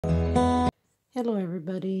Hello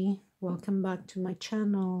everybody, welcome back to my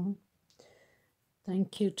channel.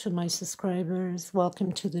 Thank you to my subscribers.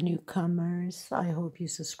 Welcome to the newcomers. I hope you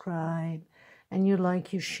subscribe and you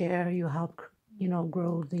like, you share, you help,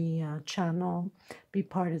 grow the channel, be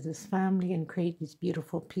part of this family and create these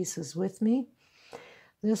beautiful pieces with me.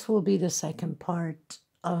 This will be the second part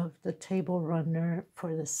of the table runner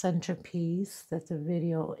for the centerpiece that the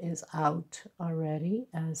video is out already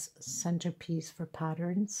as centerpiece for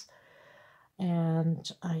patterns.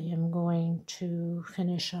 And I am going to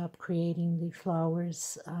finish up creating the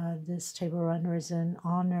flowers. This table runner is in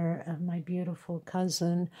honor of my beautiful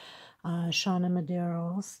cousin, Shauna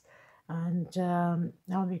Medeiros. And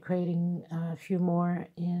I'll be creating a few more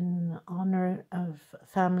in honor of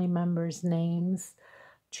family members' names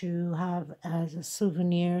to have as a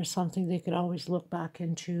souvenir, something they could always look back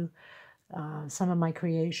into. Some of my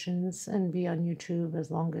creations and be on YouTube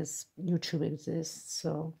as long as YouTube exists.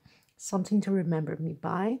 So something to remember me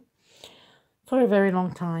by for a very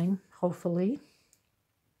long time, hopefully,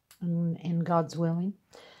 in God's willing.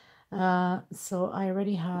 So I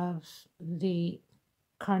already have the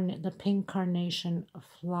pink carnation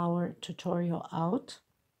flower tutorial out.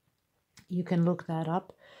 You can look that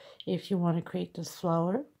up if you want to create this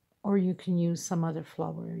flower, or you can use some other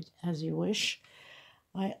flower as you wish.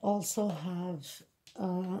 I also have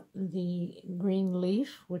the green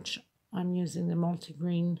leaf, which I'm using the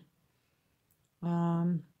multi-green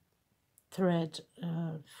thread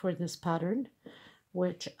for this pattern,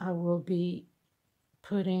 which I will be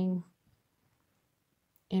putting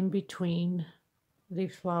in between the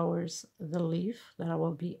flowers, the leaf that I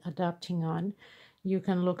will be adapting on. You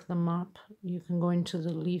can look them up. You can go into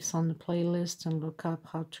the leaves on the playlist and look up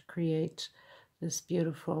how to create this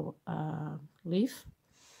beautiful leaf.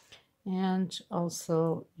 And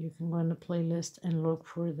also you can go in the playlist and look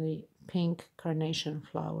for the pink carnation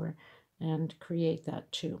flower and create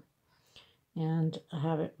that too. And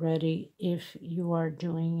have it ready if you are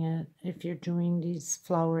doing it, if you're doing these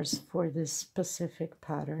flowers for this specific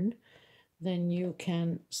pattern, then you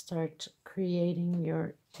can start creating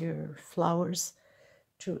your flowers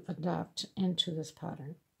to adapt into this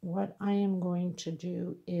pattern. What I am going to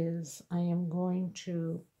do is I am going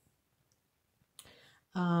to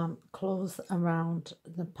close around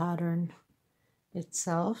the pattern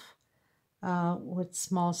itself with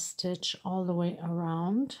small stitch all the way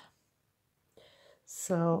around.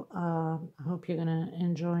 So I hope you're gonna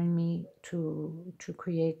enjoy me to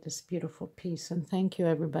create this beautiful piece. And thank you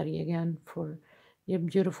everybody again for your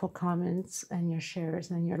beautiful comments and your shares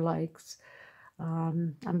and your likes.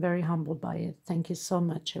 I'm very humbled by it. Thank you so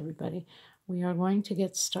much, everybody. We are going to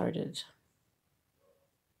get started.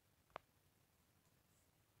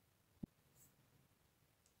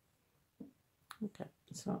 Okay,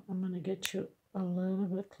 so I'm going to get you a little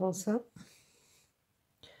bit close up.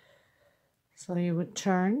 So you would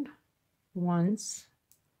turn once,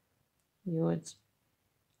 you would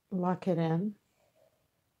lock it in,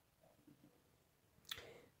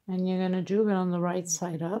 and you're going to do it on the right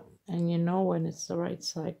side up, and you know when it's the right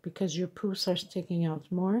side because your poofs are sticking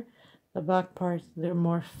out more. The back part, they're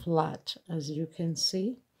more flat, as you can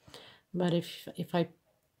see. But if I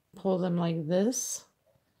pull them like this,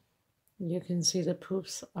 you can see the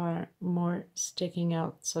poofs are more sticking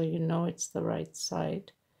out, so you know it's the right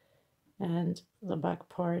side. And the back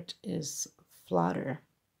part is flatter.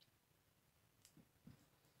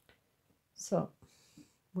 So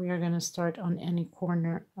we are going to start on any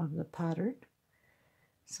corner of the pattern.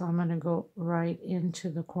 So I'm going to go right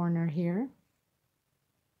into the corner here.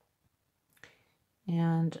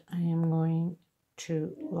 And I am going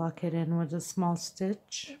to lock it in with a small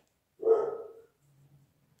stitch.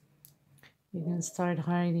 You can start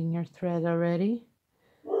hiding your thread already.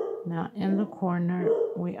 Now in the corner,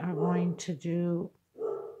 we are going to do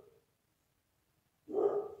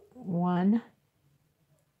 1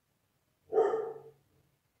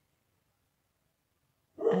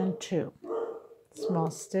 and 2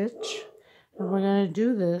 small stitch, and we're going to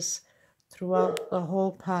do this throughout the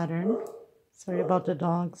whole pattern. Sorry about the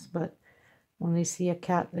dogs, but when they see a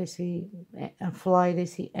cat, they see a fly, they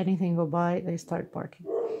see anything go by, they start barking.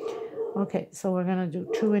 Okay, so we're going to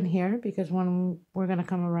do 2 in here because when we're going to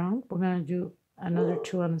come around, we're going to do another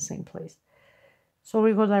 2 on the same place. So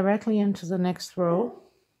we go directly into the next row.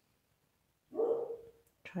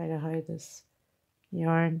 Try to hide this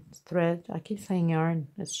yarn thread. I keep saying yarn,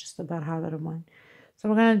 it's just a bad habit of mine. So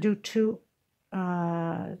we're going to do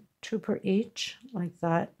 2 per each, like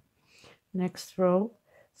that. Next row.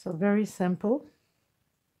 So very simple.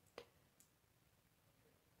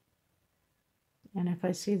 And if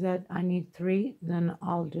I see that I need 3, then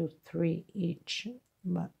I'll do 3 each.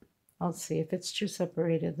 But I'll see. If it's too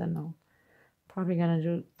separated, then I'll probably gonna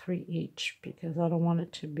do 3 each, because I don't want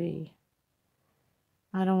it to be,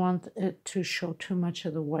 I don't want it to show too much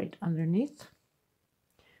of the white underneath.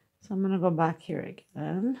 So I'm gonna go back here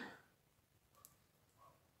again.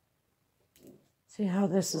 See how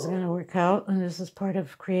this is gonna work out. And this is part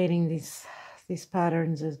of creating these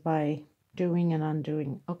patterns, is by doing and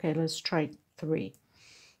undoing. Okay, let's try 3.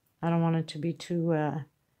 I don't want it to be too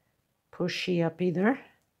pushy up either.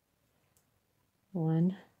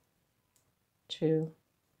 1, 2,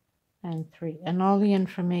 and 3. And all the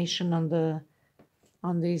information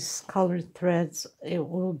on these colored threads, it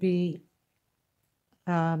will be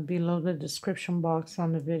below the description box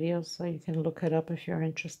on the video, so you can look it up if you're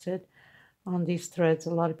interested on these threads.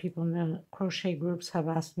 A lot of people in the crochet groups have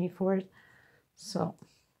asked me for it, so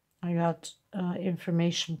I got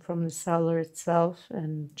information from the seller itself,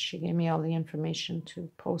 and she gave me all the information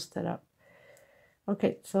to post it up.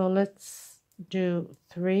 Okay, so let's do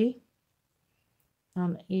 3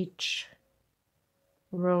 on each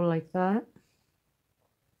row like that.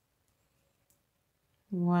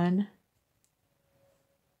 1,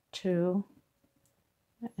 2,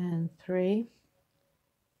 and 3.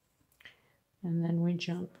 And then we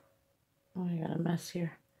jump. Oh, I got a mess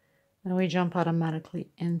here. Then we jump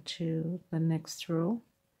automatically into the next row.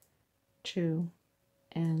 2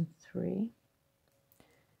 and 3.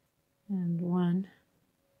 And 1,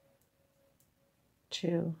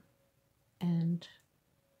 2, and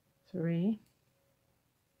 3.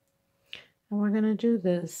 And we're going to do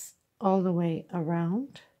this all the way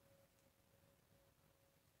around.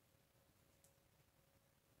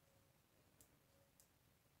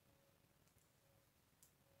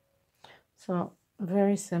 So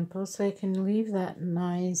very simple. So you can leave that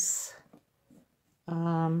nice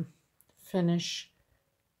finish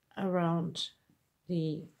around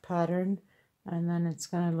the pattern, and then it's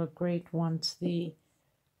going to look great once the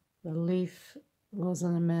leaf goes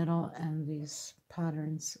in the middle and these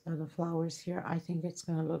patterns of the flowers here. I think it's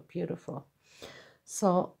going to look beautiful.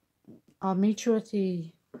 So I'll meet you at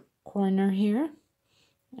the corner here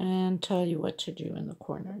and tell you what to do in the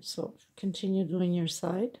corner. So continue doing your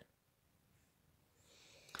side.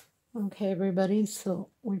 Okay, everybody, so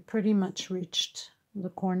we pretty much reached the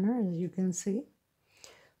corner, as you can see.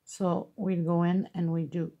 So we go in and we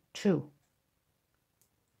do 2.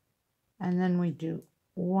 And then we do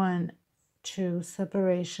 1, 2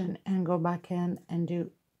 separation, and go back in and do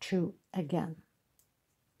 2 again.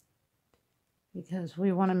 Because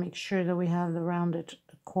we want to make sure that we have the rounded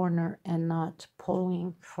corner and not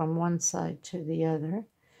pulling from one side to the other.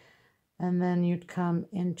 And then you'd come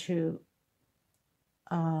into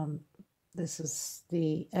this is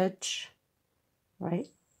the edge, right?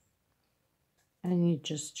 And you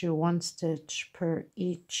just do 1 stitch per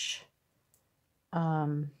each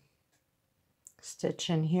stitch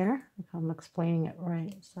in here, if I'm explaining it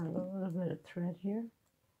right. So a little bit of thread here.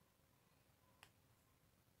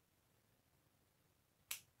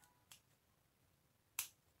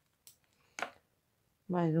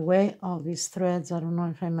 By the way, all these threads, I don't know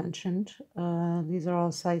if I mentioned, these are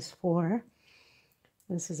all size 4.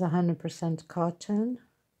 This is 100% cotton,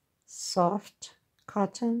 soft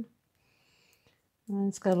cotton. And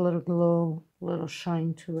it's got a little glow, little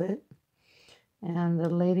shine to it. And the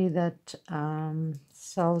lady that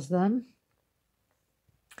sells them,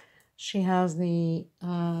 she has the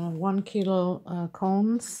 1 kilo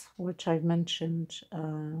cones, which I've mentioned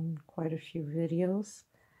quite a few videos.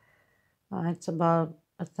 It's about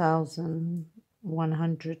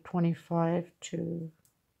 1,125 to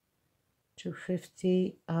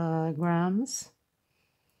 250 grams,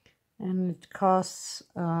 and it costs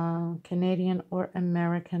Canadian or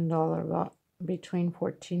American dollar, about between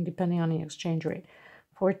 14, depending on the exchange rate,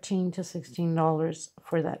 $14 to $16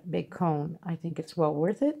 for that big cone. I think it's well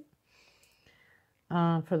worth it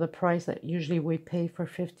for the price that usually we pay for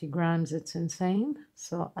 50 grams. It's insane.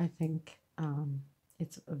 So I think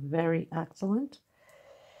it's very excellent.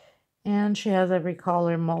 And she has every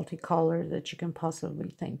color, multicolor that you can possibly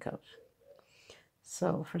think of.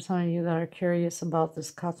 So for some of you that are curious about this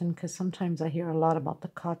cotton, because sometimes I hear a lot about the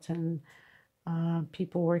cotton,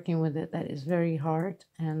 people working with it, that is very hard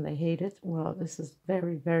and they hate it. Well, this is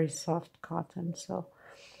very, very soft cotton, so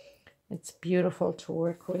it's beautiful to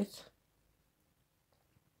work with.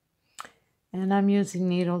 And I'm using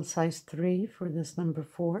needle size 3 for this number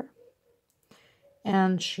 4.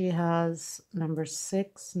 And she has number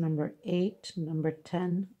 6, number 8, number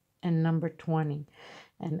 10, and number 20.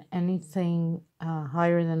 And anything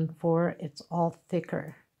higher than 4, it's all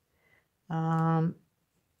thicker.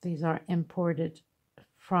 These are imported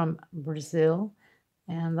from Brazil,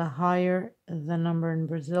 And the higher the number in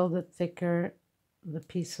Brazil, the thicker the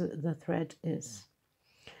thread is.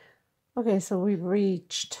 Okay, so we've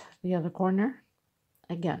reached the other corner.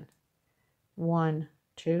 Again, 1,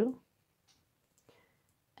 2,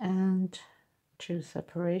 and 2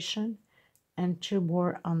 separation, and 2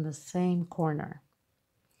 more on the same corner.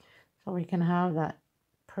 So we can have that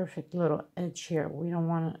perfect little edge here. We don't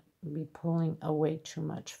want to be pulling away too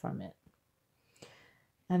much from it.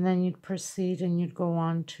 And then you'd proceed and you'd go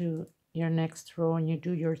on to your next row and you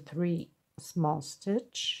do your 3 small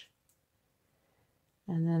stitch.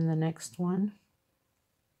 And then the next one.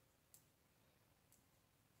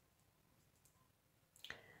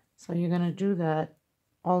 So you're going to do that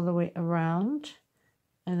all the way around,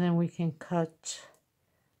 and then we can cut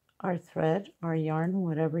our thread, our yarn,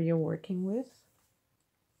 whatever you're working with.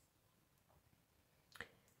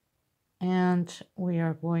 And we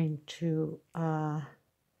are going to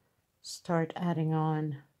start adding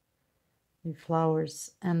on the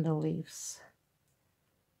flowers and the leaves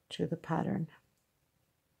to the pattern.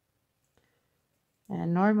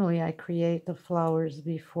 And normally I create the flowers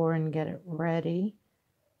before and get it ready.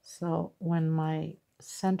 So when my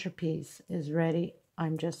centerpiece is ready,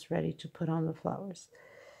 I'm just ready to put on the flowers.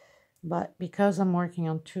 But because I'm working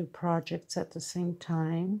on 2 projects at the same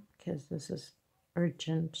time, because this is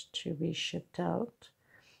urgent to be shipped out,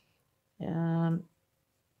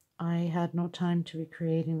 I had no time to be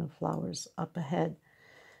creating the flowers up ahead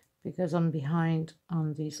because I'm behind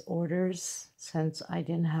on these orders since I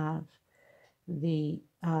didn't have the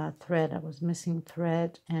thread. I was missing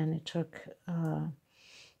thread, and it took a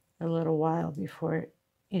little while before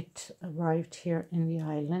it arrived here in the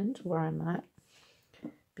island where I'm at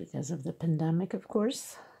because of the pandemic, of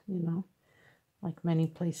course. You know, like many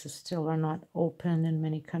places still are not open in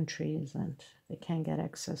many countries, and they can't get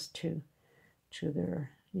access to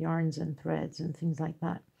their yarns and threads and things like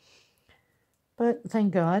that. But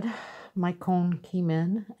thank God my cone came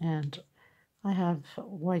in, and I have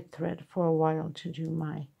white thread for a while to do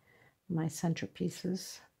my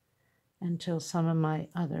centerpieces until some of my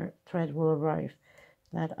other thread will arrive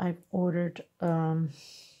that I've ordered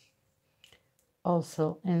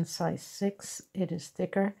also in size 6. It is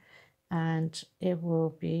thicker, and it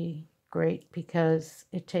will be great because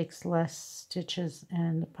it takes less stitches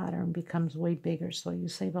and the pattern becomes way bigger, so you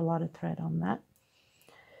save a lot of thread on that.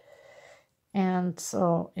 And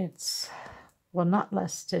so it's, well, not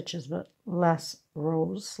less stitches, but less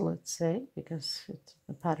rows, let's say, because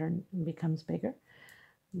the pattern becomes bigger.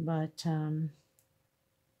 But I'm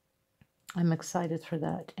excited for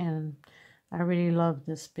that, and I really love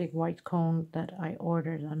this big white cone that I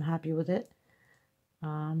ordered. I'm happy with it.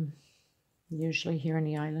 Usually here in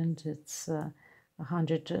the island, it's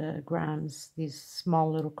 100 grams, these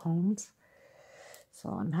small little cones. So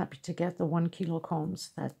I'm happy to get the 1 kilo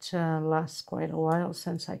cones that last quite a while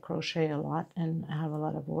since I crochet a lot and I have a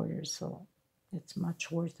lot of orders. So it's much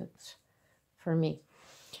worth it for me.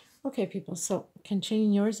 Okay, people, so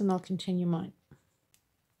continue yours and I'll continue mine.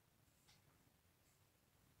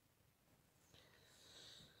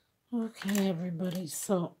 Okay, everybody,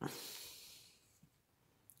 so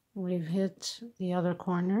we've hit the other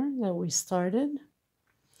corner that we started.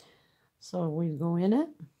 So we go in it,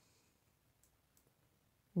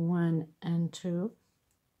 1 and 2,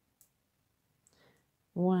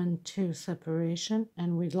 1, 2 separation,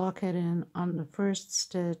 and we lock it in on the first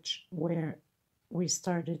stitch where we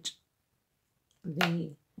started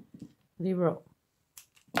the row.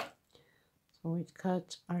 So we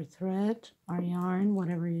cut our thread, our yarn,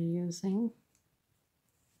 whatever you're using.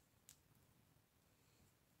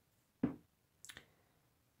 I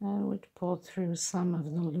would pull through some of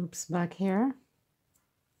the loops back here.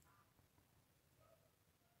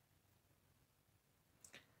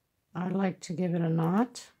 I like to give it a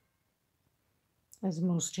knot, as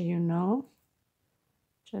most of you know,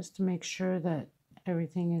 just to make sure that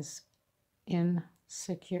everything is in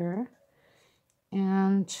secure.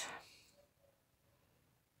 And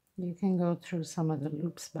you can go through some of the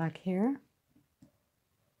loops back here.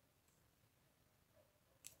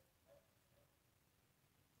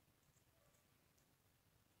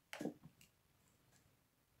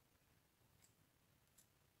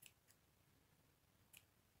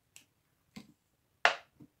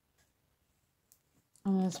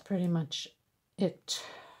 And that's pretty much it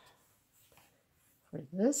for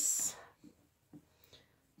this.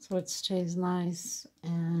 So it stays nice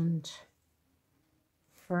and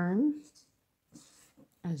firm,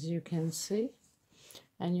 as you can see,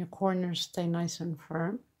 and your corners stay nice and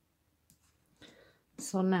firm.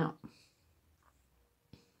 So now,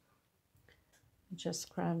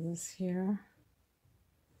 just grab this here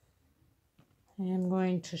I am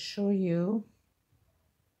going to show you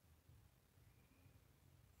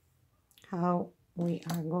how we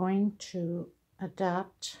are going to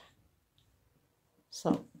adapt.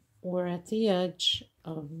 So we're at the edge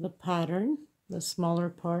of the pattern, the smaller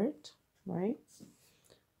part, right?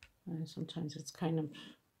 Sometimes it's kind of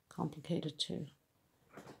complicated too.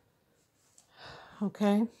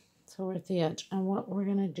 Okay, so we're at the edge, and what we're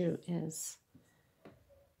going to do is,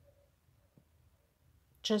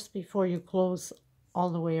 just before you close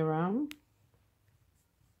all the way around,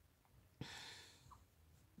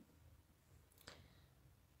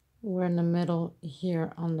 we're in the middle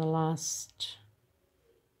here on the last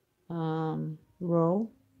row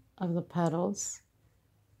of the petals,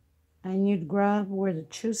 and you'd grab where the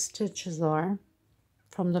 2 stitches are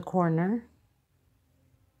from the corner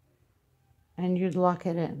and you'd lock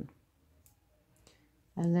it in,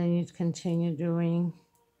 and then you'd continue doing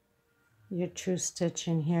your 2 stitch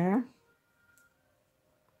in here,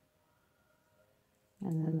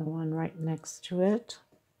 and then the one right next to it.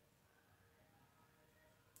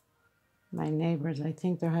 My neighbors, I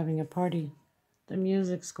think they're having a party. The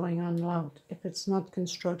music's going on loud. If it's not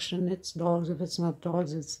construction, it's dogs. If it's not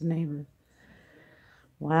dogs, it's the neighbor.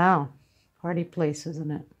 Wow, party place,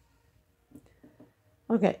 isn't it?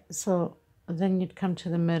 Okay, so then you'd come to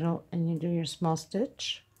the middle and you do your small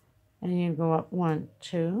stitch, and you go up 1,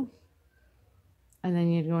 2, and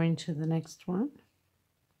then you'd go into the next one,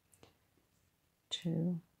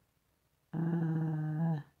 2,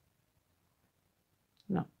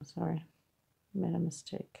 no, sorry, made a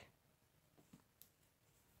mistake.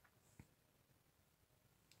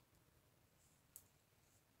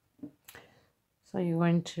 So you go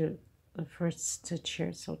into the first stitch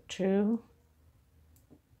here, so 2,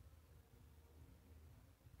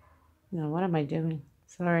 no, what am I doing?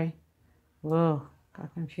 Sorry. Whoa,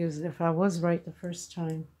 got confused. If I was right the first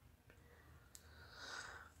time.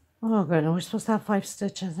 Oh, good. We're supposed to have 5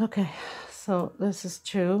 stitches. Okay, so this is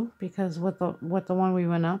 2 because with the one we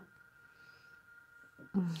went up.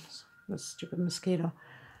 The stupid mosquito.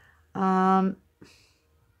 So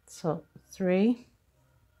 3,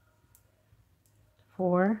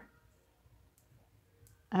 4,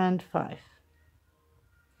 and 5.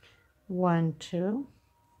 1, 2.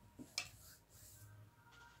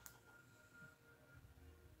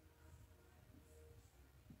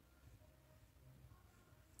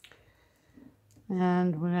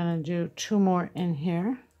 And we're going to do 2 more in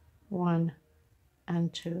here, 1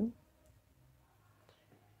 and 2,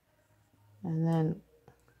 and then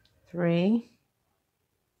 3,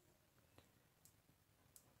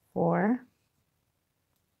 4,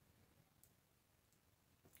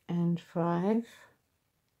 and 5.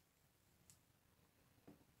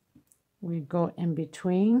 We go in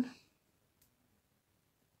between,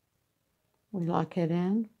 we lock it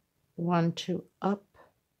in, 1, 2, up.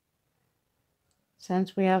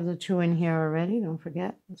 Since we have the 2 in here already, don't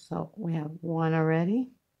forget, so we have 1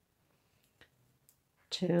 already,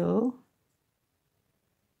 2,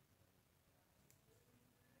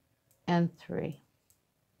 and 3.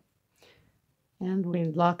 And we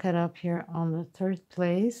lock it up here on the 3rd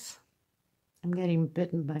place. I'm getting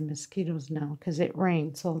bitten by mosquitoes now because it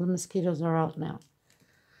rained, so the mosquitoes are out now.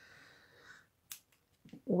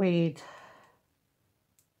 We'd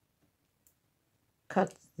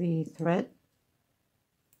cut the thread,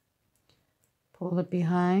 pull it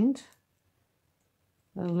behind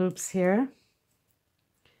the loops here.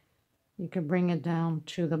 You can bring it down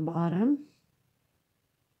to the bottom.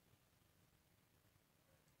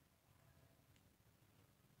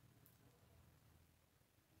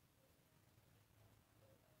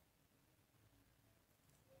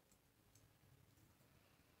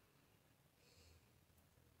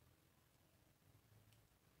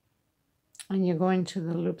 And you go into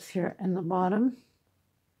the loops here in the bottom.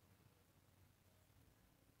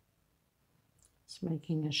 It's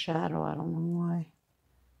making a shadow, I don't know why.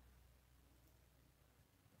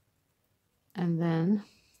 And then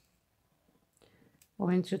go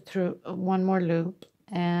into through 1 more loop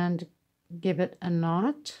and give it a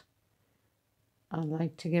knot. I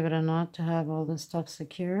like to give it a knot to have all the stuff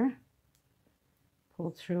secure.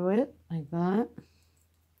 Pull through it like that.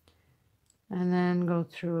 And then go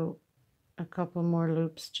through a couple more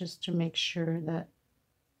loops just to make sure that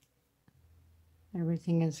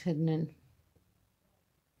everything is hidden in.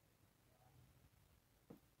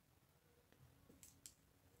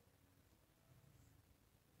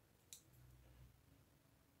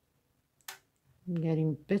 I'm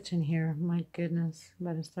getting bitten here, my goodness.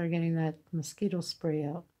 Better start getting that mosquito spray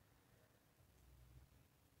out.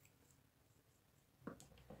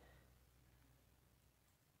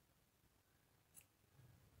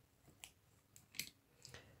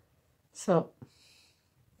 So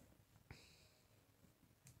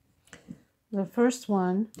the first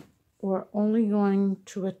one, we're only going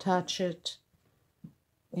to attach it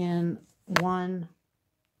in one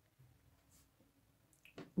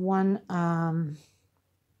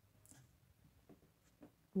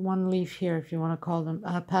leaf here, if you want to call them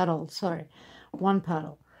petal, sorry, one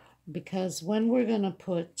petal, because when we're going to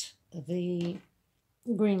put the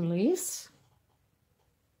green leaves,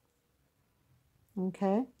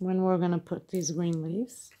 okay, when we're going to put these green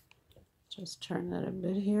leaves, just turn that a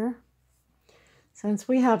bit here. Since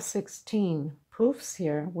we have 16 poofs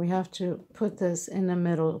here, we have to put this in the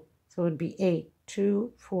middle, so it would be 8,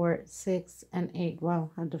 2, 4, 6, and 8.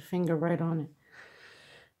 Wow, I had the finger right on it.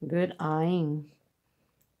 Good eyeing.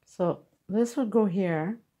 So this would go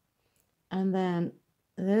here, and then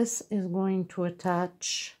this is going to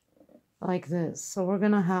attach like this. So we're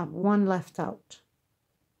going to have one left out.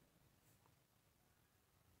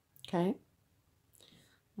 Okay.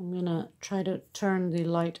 I'm going to try to turn the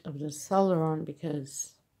light of the cellar on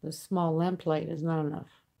because the small lamp light is not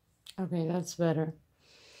enough. Okay, that's better.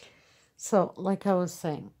 So, like I was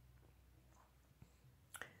saying,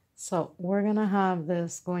 so we're going to have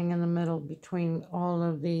this going in the middle between all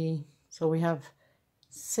of the, so we have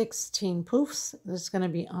 16 poofs. This is going to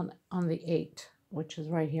be on the 8, which is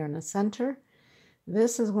right here in the center.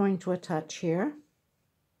 This is going to attach here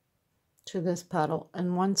to this petal,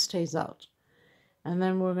 and one stays out. And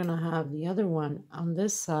then we're going to have the other one on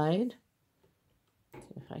this side.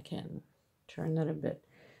 If I can turn that a bit.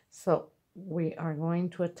 So we are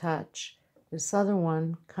going to attach this other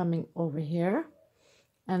one coming over here,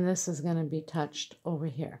 and this is going to be touched over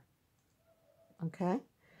here. Okay,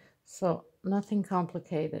 so nothing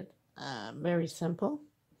complicated, very simple,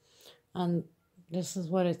 and this is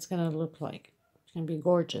what it's going to look like. It's going to be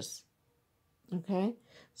gorgeous. Okay,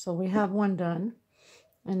 so we have one done,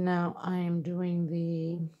 and now I am doing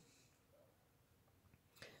the,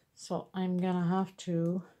 so I'm gonna have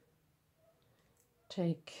to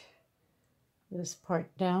take this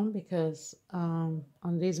part down because on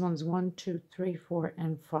these ones 1, 2, 3, 4,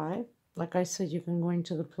 and 5, like I said, you can go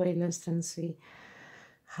into the playlist and see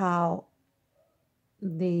how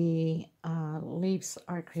the leaves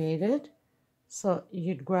are created. So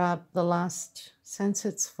you'd grab the last, since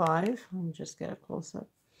it's 5, let me just get a close up.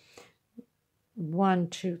 1,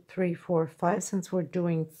 2, 3, 4, 5. Since we're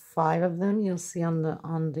doing 5 of them, you'll see on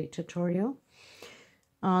the tutorial.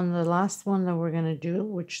 On the last one that we're going to do,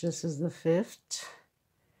 which this is the 5th,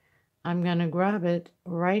 I'm going to grab it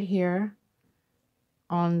right here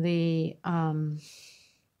on the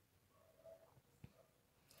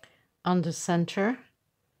center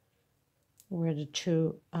where the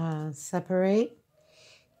two separate,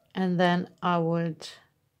 and then I would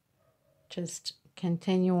just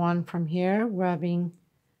continue on from here, grabbing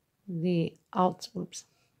the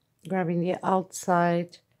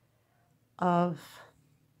outside of,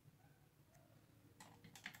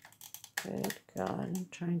 good God, I'm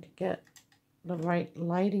trying to get the right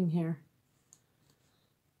lighting here.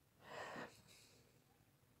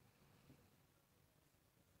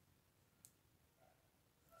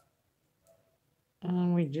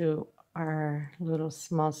 And we do our little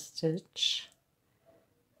small stitch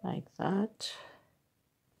like that.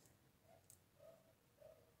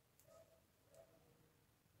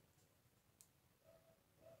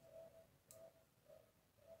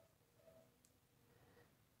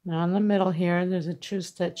 Now in the middle here, there's a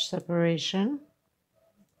 2-stitch separation.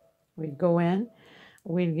 We'd go in,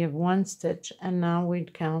 we'd give 1 stitch, and now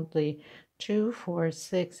we'd count the 2, 4,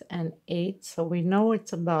 6, and 8. So we know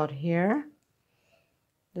it's about here,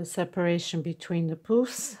 the separation between the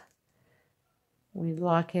poofs. We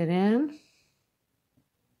lock it in.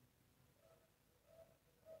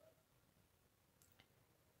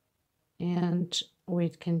 And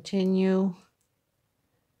we'd continue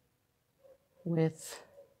with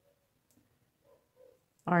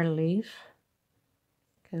our leaf,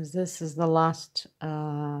 because this is the last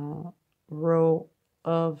row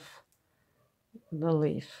of the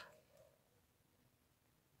leaf.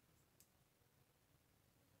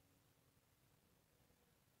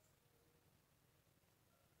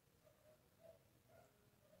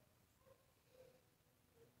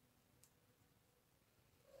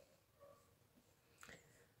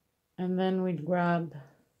 And then we'd grab,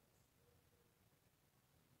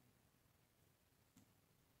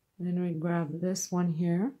 this one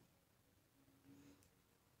here,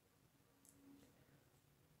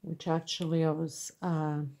 which actually I was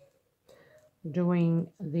doing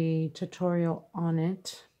the tutorial on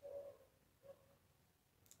it.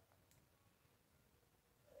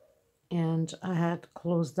 And I had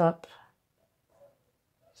closed up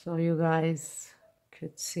so you guys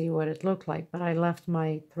could see what it looked like. But I left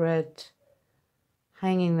my thread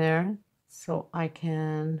hanging there so I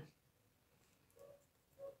can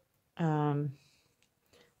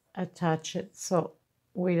attach it. So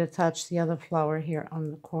we'd attach the other flower here on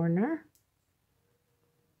the corner,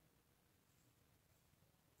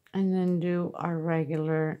 and then do our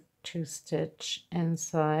regular 2-stitch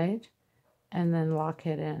inside, and then lock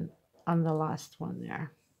it in on the last one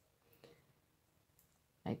there,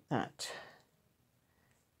 like that.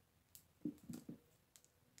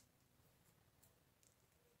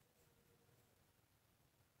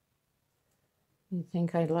 You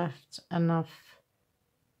think I left enough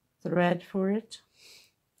thread for it?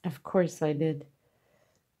 Of course I did.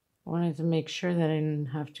 I wanted to make sure that I didn't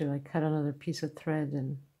have to like cut another piece of thread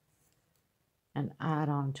and add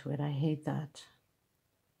on to it. I hate that.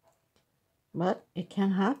 But it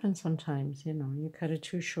can happen sometimes, you know. You cut it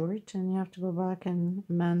too short and you have to go back and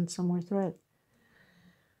mend some more thread.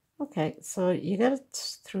 Okay, so you get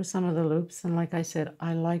it through some of the loops, and like I said,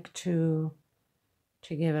 I like to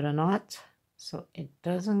give it a knot so it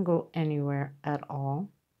doesn't go anywhere at all.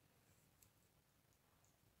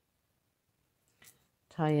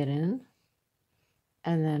 Tie it in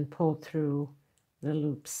and then pull through the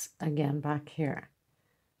loops again back here,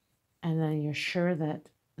 and then you're sure that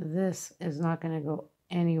this is not going to go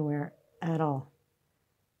anywhere at all.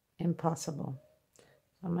 Impossible.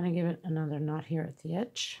 So I'm going to give it another knot here at the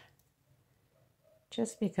edge,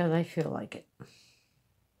 just because I feel like it.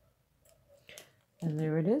 And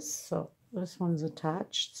there it is. So this one's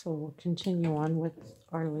attached, so we'll continue on with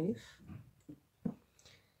our leaf.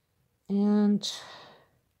 And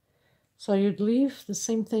so you'd leave the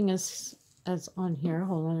same thing as on here.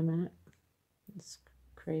 Hold on a minute. It's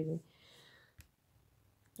crazy.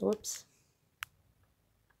 Whoops.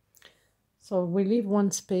 So we leave one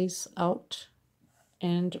space out,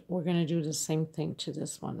 and we're going to do the same thing to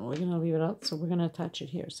this one. We're going to leave it out, so we're going to attach it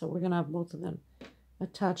here. So we're going to have both of them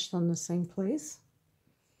attached on the same place.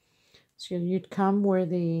 So you'd come where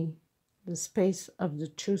the space of the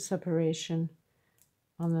two separation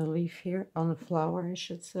on the leaf here, on the flower, I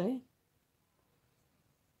should say.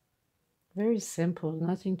 Very simple,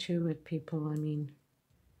 nothing to it, people. I mean,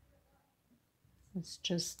 it's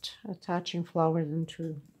just attaching flowers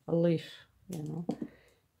into a leaf, you know.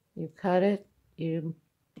 You cut it, you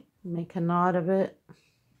make a knot of it,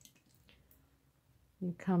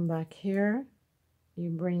 you come back here, you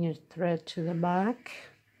bring your thread to the back,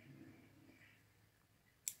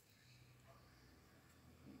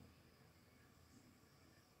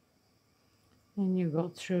 and you go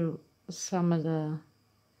through some of the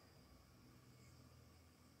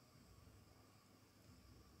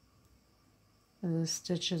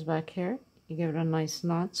stitches back here. You give it a nice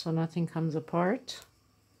knot so nothing comes apart.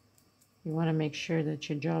 You want to make sure that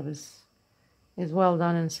your job is well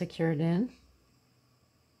done and secured in.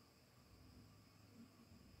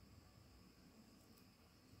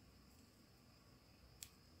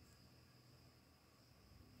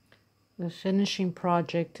 The finishing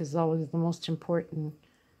project is always the most important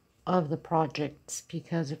of the projects,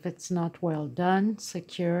 because if it's not well done,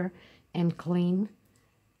 secure, and clean,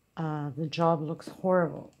 the job looks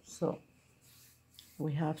horrible. So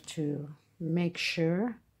we have to make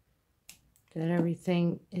sure that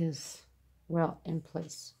everything is well in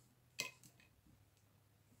place.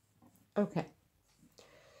 Okay,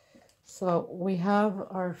 so we have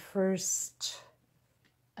our first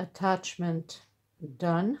attachment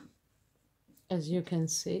done, as you can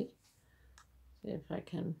see. See if I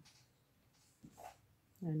can,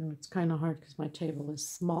 I know it's kind of hard because my table is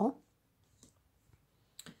small,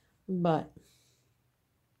 but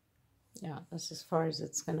yeah, that's as far as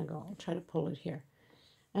it's going to go. I'll try to pull it here.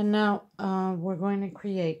 And now we're going to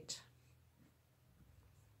create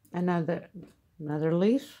another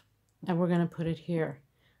leaf, and we're going to put it here,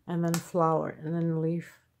 and then flower, and then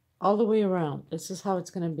leaf, all the way around. This is how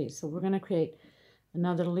it's going to be. So we're going to create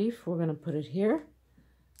another leaf, we're going to put it here,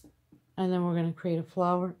 and then we're going to create a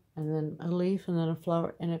flower, and then a leaf, and then a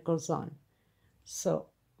flower, and it goes on. So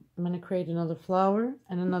I'm going to create another flower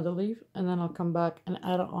and another leaf, and then I'll come back and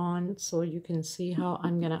add it on so you can see how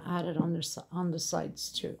I'm going to add it on the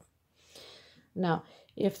sides too. Now,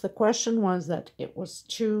 if the question was that it was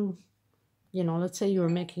too, you know, let's say you were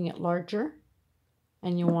making it larger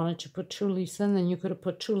and you wanted to put 2 leaves in, then you could have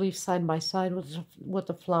put 2 leaves side by side with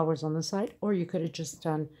the flowers on the side, or you could have just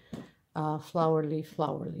done flower, leaf,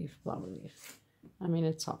 flower, leaf, flower, leaf. I mean,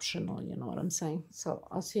 it's optional, you know what I'm saying? So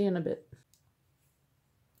I'll see you in a bit.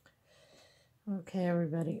 Okay,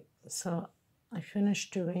 everybody, so I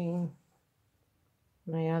finished doing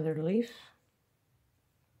my other leaf.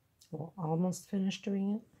 Well, almost finished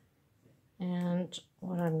doing it. And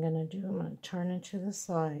what I'm going to do, I'm going to turn it to the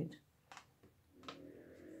side.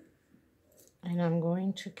 And I'm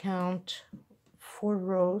going to count 4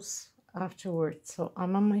 rows afterwards. So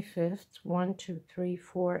I'm on my 5th. 1, 2, 3,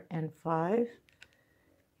 4, and 5.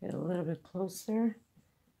 Get a little bit closer.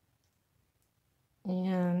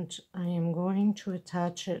 And I am going to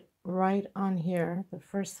attach it right on here, the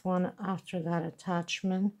first one after that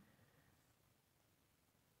attachment.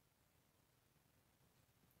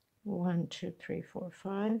 1, 2, 3, 4,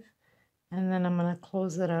 5. And then I'm going to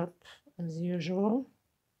close it up as usual.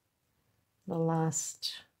 The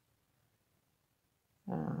last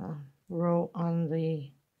row on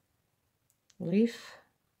the leaf,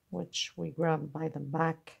 which we grab by the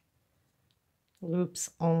back loops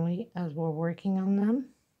only as we're working on them,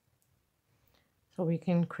 so we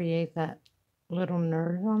can create that little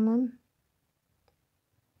nerve on them.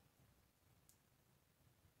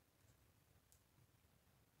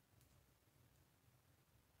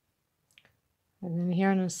 And then here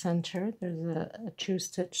in the center there's a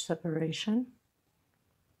 2-stitch separation.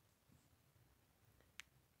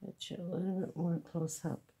 Get you a little bit more close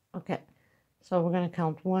up. Okay, so we're going to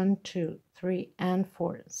count 1, 2, 3, and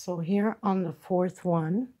 4. So here on the 4th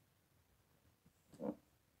one,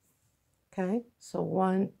 okay, so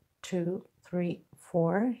 1, 2, 3,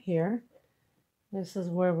 4 here. This is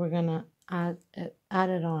where we're going to add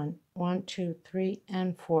it on. 1, 2, 3,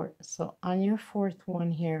 and 4. So on your 4th one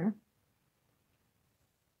here,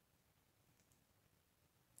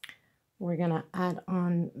 we're going to add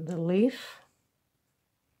on the leaf.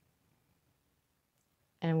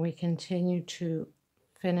 And we continue to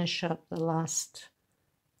finish up the last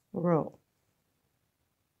row.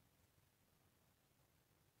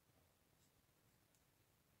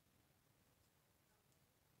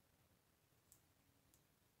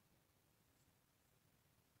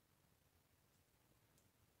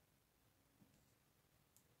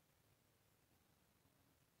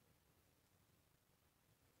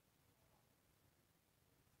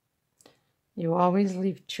 You always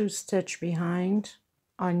leave 2 stitch behind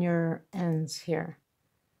on your ends here.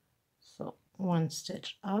 So 1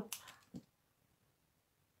 stitch up,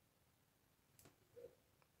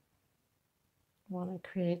 want to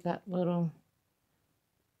create that little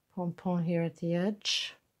pom-pom here at the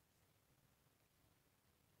edge.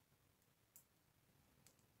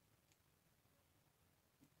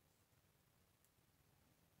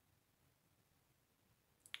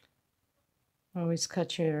 Always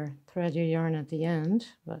cut your thread your yarn at the end,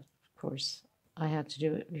 but of course I had to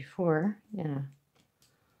do it before. Yeah,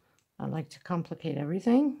 I like to complicate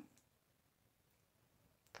everything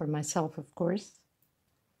for myself, of course.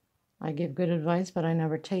 I give good advice, but I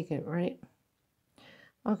never take it, right?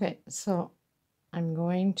 Okay, so I'm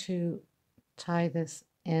going to tie this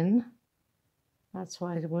in. That's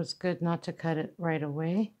why it was good not to cut it right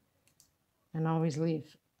away, and always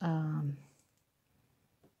leave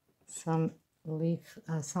some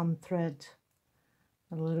thread,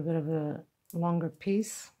 a little bit of a longer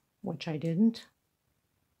piece, which I didn't.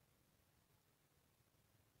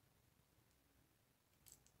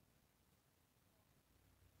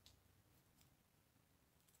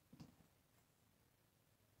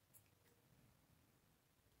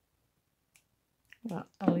 Well,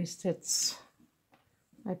 at least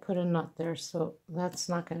I put a knot there, so that's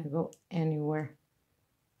not going to go anywhere.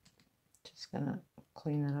 Just going to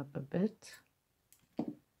clean it up a bit.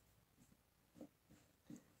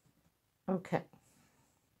 Okay.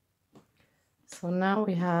 So now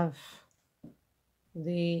we have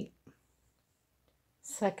the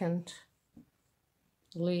second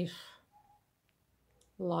leaf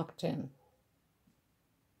locked in.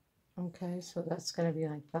 Okay, so that's going to be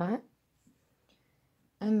like that.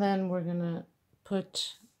 And then we're going to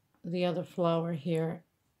put the other flower here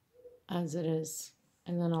as it is.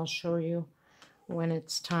 And then I'll show you when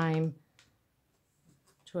it's time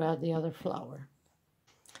to add the other flower.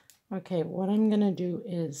 Okay, what I'm going to do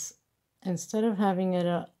is, instead of having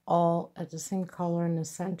it all at the same color in the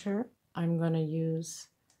center, I'm going to use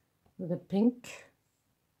the pink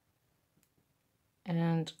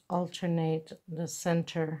and alternate the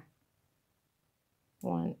center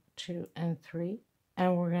 1, 2, and 3.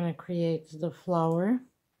 And we're going to create the flower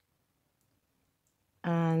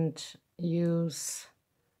and use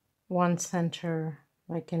one center,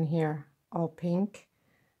 like in here, all pink,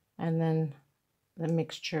 and then the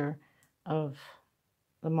mixture of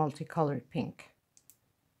the multicolored pink.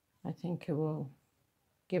 I think it will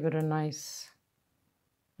give it a nice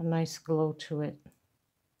glow to it.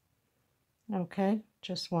 Okay,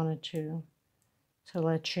 just wanted to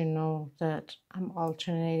let you know that I'm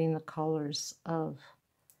alternating the colors of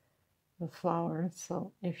the flower.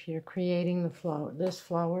 So if you're creating the flower, this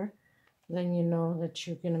flower, then you know that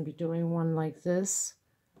you're going to be doing one like this,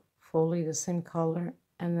 fully the same color,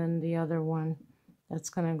 and then the other one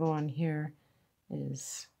that's going to go on here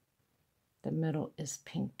is, the middle is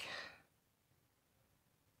pink.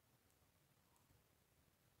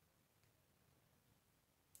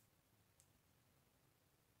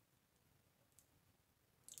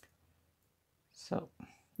 So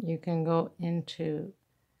you can go into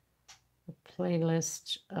the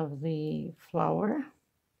playlist of the flower,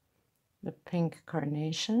 the pink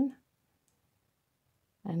carnation,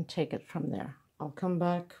 and take it from there. I'll come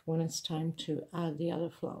back when it's time to add the other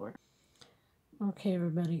flower. Okay,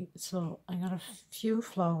 everybody, so I got a few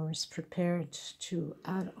flowers prepared to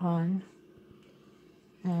add on,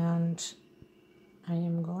 and I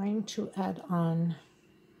am going to add on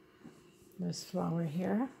this flower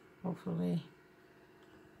here. Hopefully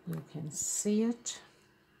you can see it.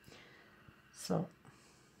 So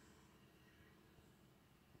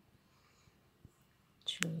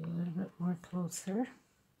show you a little bit more closer.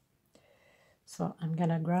 So I'm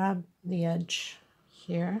gonna grab the edge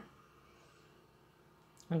here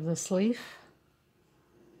of this leaf,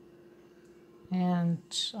 and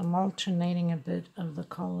I'm alternating a bit of the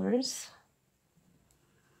colors,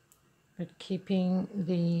 but keeping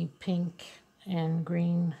the pink and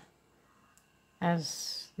green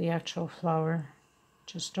as the actual flower,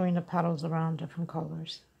 just doing the petals around different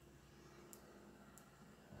colors.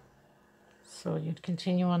 So you'd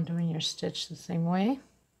continue on doing your stitch the same way.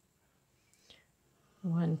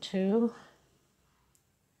 1, 2,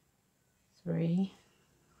 3,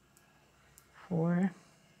 4,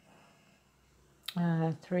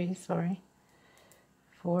 3, sorry,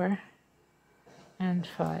 4 and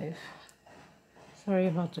 5. Sorry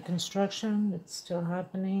about the construction, it's still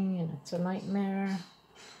happening and it's a nightmare.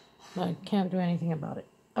 I can't do anything about it.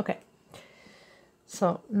 Okay,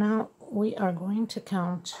 so now we are going to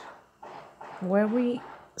count where we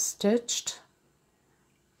stitched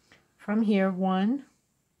from here. 1,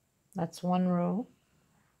 that's 1 row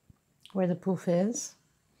where the poof is.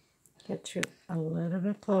 Get you a little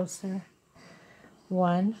bit closer.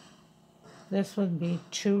 1, this would be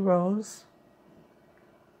 2 rows,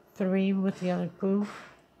 3 with the other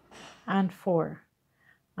poof, and 4.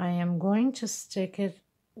 I am going to stick it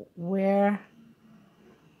where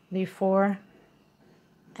the 4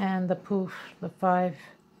 and the poof, the 5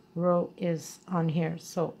 row is on here.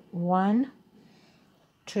 So 1,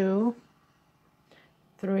 2,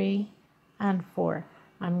 3, and 4.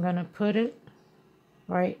 I'm going to put it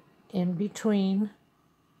right in between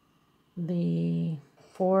the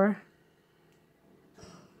 4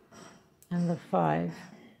 and the 5,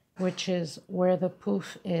 which is where the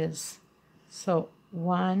poof is. So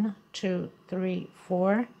 1, 2, 3,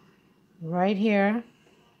 4, right here.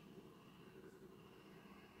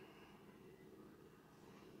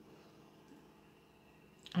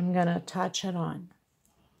 I'm going to attach it on.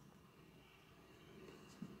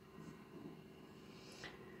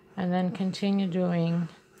 And then continue doing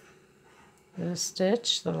the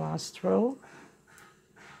stitch, the last row.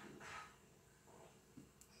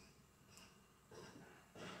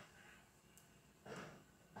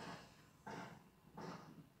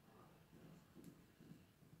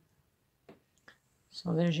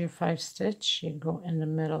 So there's your 5 stitch. You go in the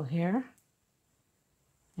middle here,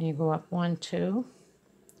 and you go up 1, 2.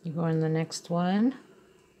 You go in the next one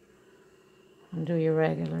and do your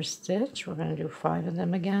regular stitch. We're going to do 5 of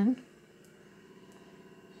them again.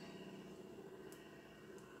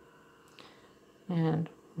 And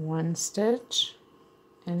 1 stitch,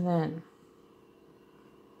 and then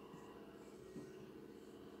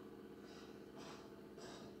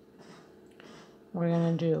we're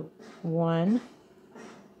going to do 1.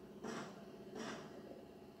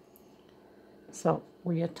 So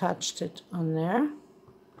we attached it on there,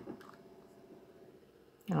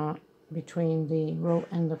 between the row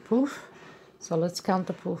and the poof. So let's count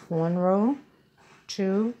the poof. 1 row,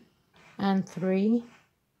 2, and 3,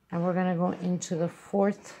 and we're going to go into the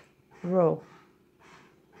 4th row.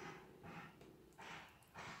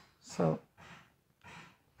 So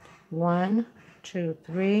 1, 2,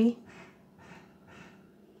 3,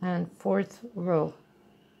 and 4th row,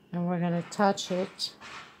 and we're going to attach it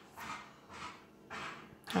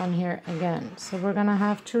on here again. So we're going to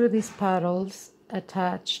have 2 of these petals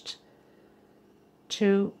attached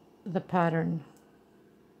to the pattern.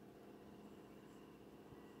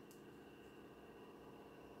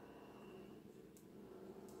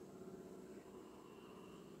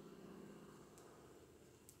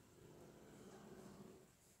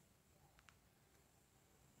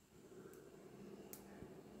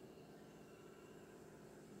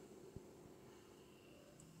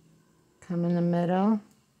 come in the middle,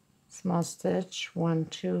 small stitch, 1,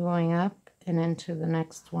 2 going up and into the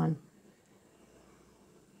next one.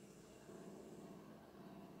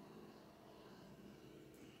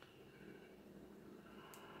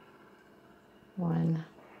 One,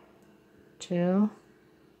 two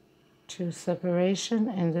separation,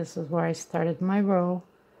 and this is where I started my row,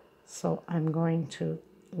 so I'm going to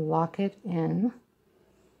lock it in,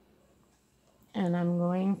 and I'm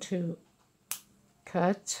going to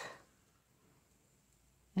cut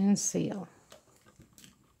and seal.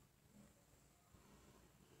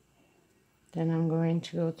 Then I'm going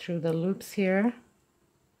to go through the loops here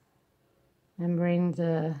and bring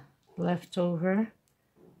the leftover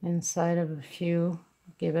inside of a few,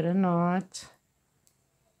 give it a knot,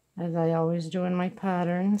 as I always do in my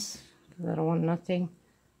patterns, because I don't want nothing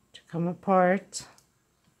to come apart.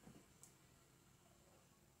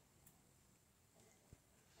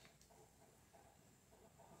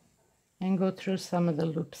 And go through some of the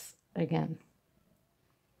loops again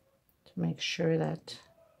to make sure that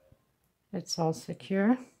it's all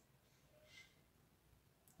secure.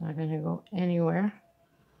 Not going to go anywhere.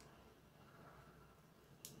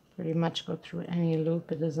 Pretty much go through any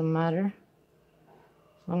loop, it doesn't matter,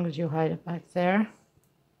 as long as you hide it back there.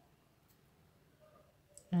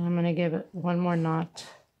 And I'm going to give it one more knot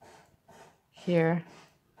here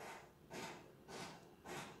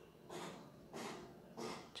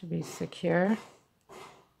to be secure.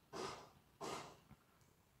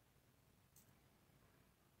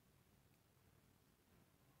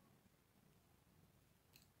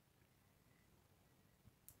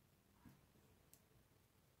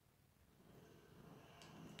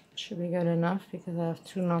 Should be good enough because I have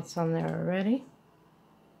 2 knots on there already.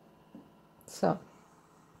 So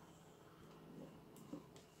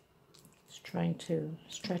just trying to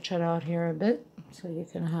stretch it out here a bit so you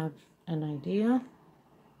can have an idea.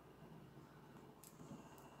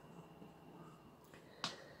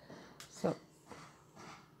 So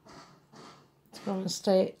it's going to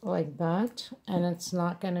stay like that, and it's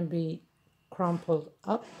not going to be crumpled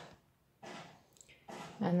up.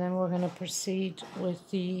 And then we're going to proceed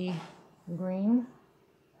with the green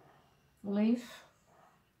leaf.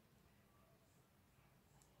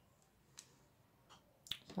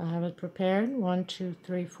 So I have it prepared, 1, 2,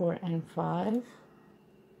 3, 4, and 5.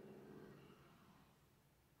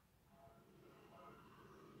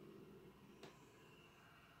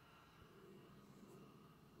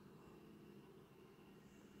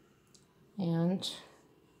 And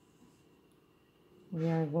we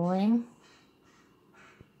are going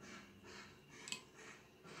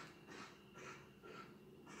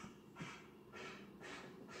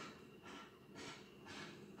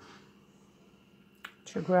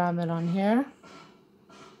to grab it on here.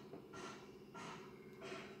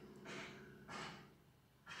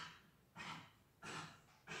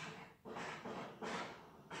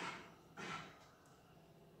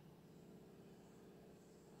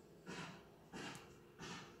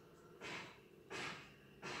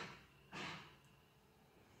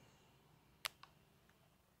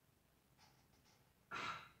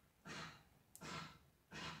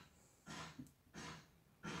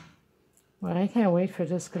 Well, I can't wait for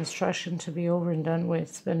this construction to be over and done with.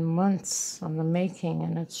 It's been months on the making,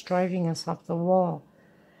 and it's driving us off the wall.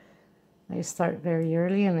 They start very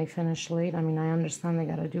early and they finish late. I mean, I understand they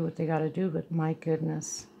got to do what they got to do, but my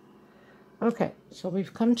goodness. Okay, so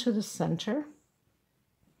we've come to the center.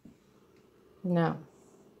 Now,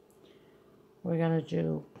 we're going to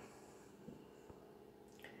do,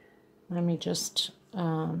 let me just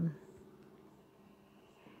count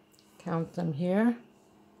them here.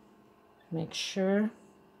 Make sure.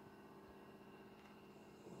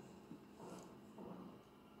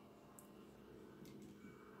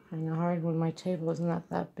 Kind of hard when my table is not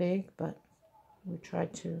that big, but we try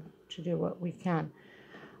to do what we can.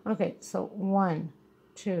 Okay, so 1,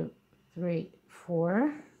 2, 3,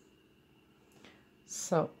 4.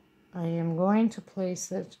 So I am going to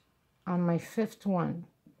place it on my 5th one.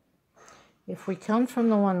 If we count from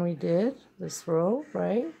the one we did, this row,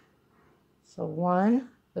 right? So 1,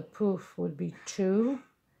 the poof would be 2,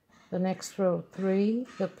 the next row 3,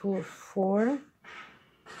 the poof 4,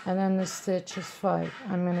 and then the stitch is 5.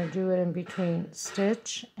 I'm going to do it in between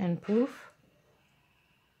stitch and poof.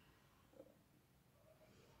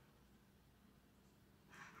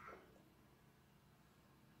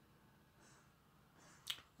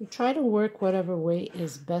 You try to work whatever way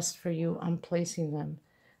is best for you on placing them.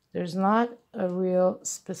 There's not a real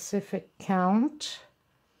specific count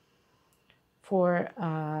for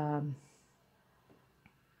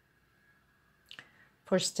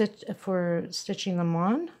stitching them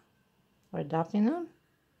on or adapting them.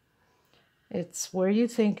 It's where you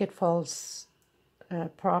think it falls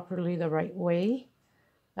properly the right way.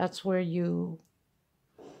 That's where you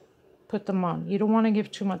put them on. You don't want to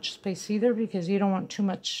give too much space either, because you don't want too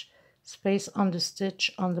much space on the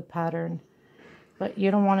stitch on the pattern, but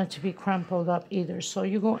you don't want it to be crumpled up either. So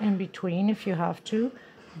you go in between, if you have to,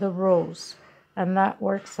 the rows, and that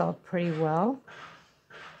works out pretty well.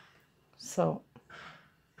 So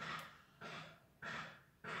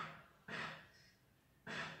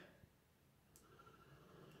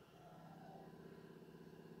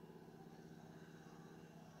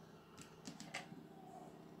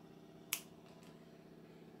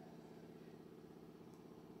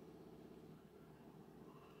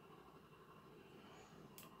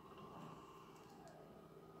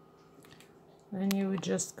then you would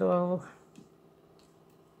just go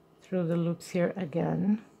through the loops here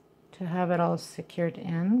again to have it all secured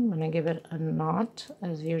in. I'm going to give it a knot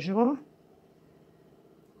as usual.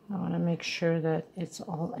 I want to make sure that it's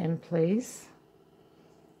all in place.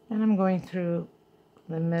 And I'm going through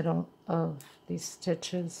the middle of these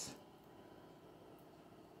stitches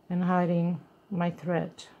and hiding my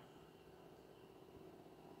thread.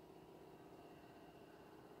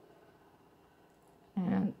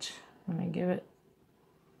 And I'm going to give it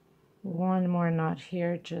one more knot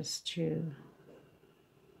here just to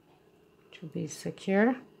be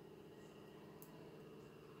secure.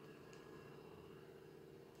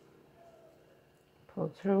 Pull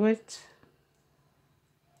through it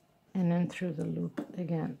and then through the loop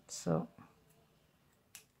again. So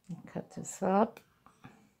cut this up.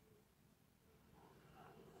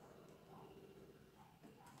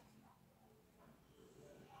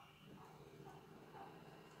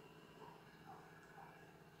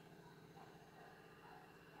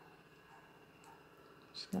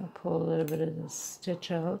 Just going to pull a little bit of this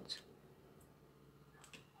stitch out.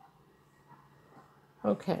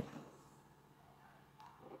 Okay.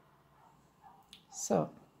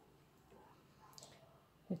 So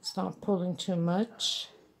it's not pulling too much.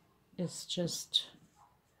 It's just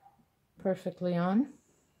perfectly on.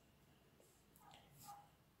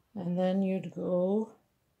 And then you'd go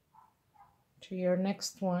to your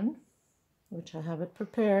next one, which I have it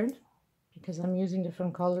prepared because I'm using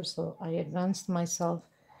different colors, so I advanced myself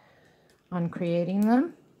on creating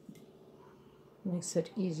them. Makes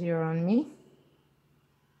it easier on me.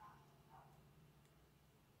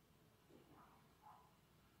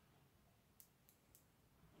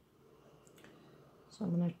 So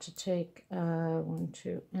I'm going to take 1,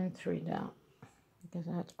 2, and 3 down because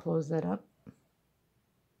I had to close that up.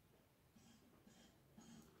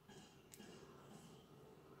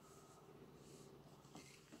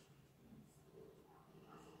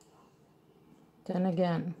 Then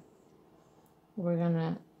again, we're going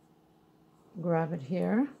to grab it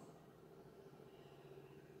here.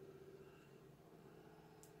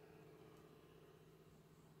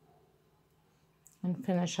 And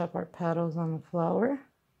finish up our petals on the flower.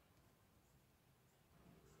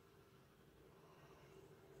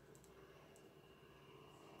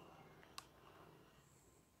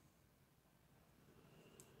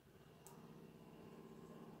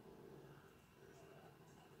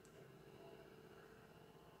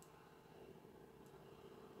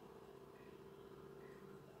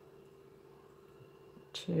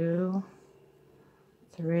 Two,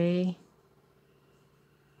 3,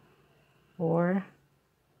 4,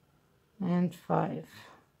 and 5.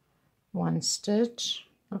 1 stitch.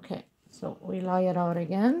 Okay, so we lie it out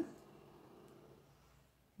again.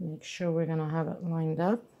 Make sure we're going to have it lined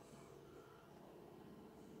up.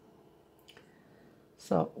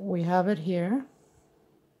 So we have it here.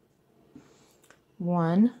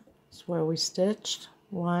 1 is where we stitched.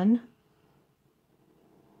 1,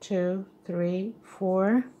 2, 3,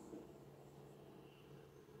 4.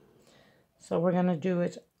 So we're going to do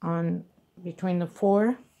it on between the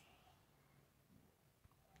 4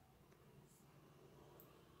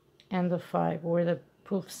 and the 5 where the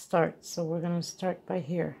poof starts. So we're going to start by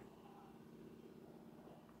here.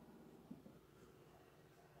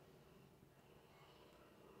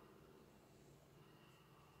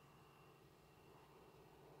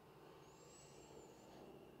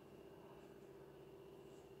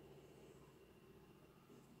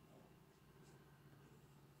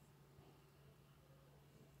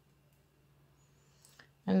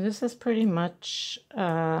 And this is pretty much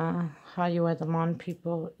how you add them on,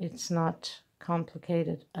 people. It's not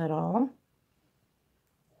complicated at all.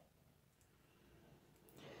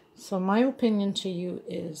 So my opinion to you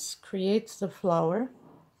is create the flower.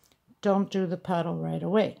 Don't do the petal right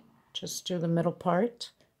away. Just do the middle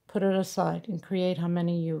part, put it aside, and create how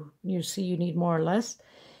many you see you need more or less.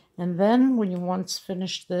 And then when you once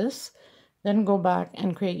finish this, Then go back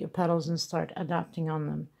and create your petals and start adapting on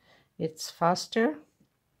them. It's faster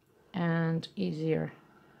and easier.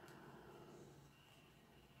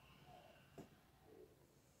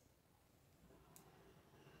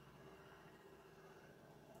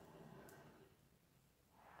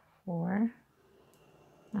 Four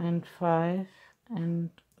and five, and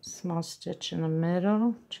small stitch in the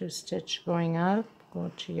middle, 2 stitch going up, go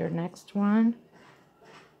to your next one,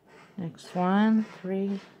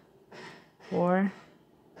 3, 4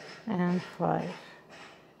 and 5.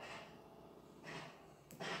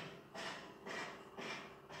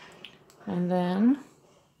 And then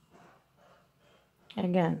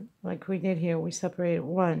again, like we did here, we separated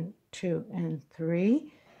 1, 2 and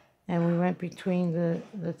 3, and we went between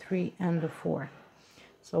the 3 and the 4.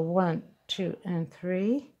 So 1, 2 and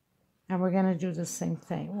 3, and we're going to do the same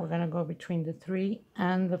thing. We're going to go between the 3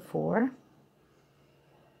 and the 4.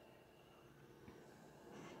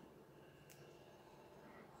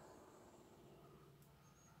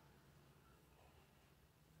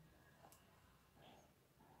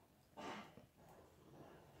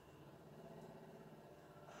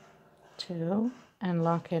 Two, and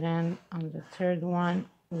lock it in on the third one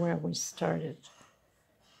where we started.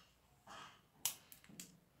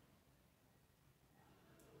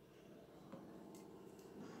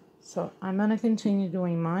 So I'm going to continue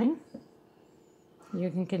doing mine. You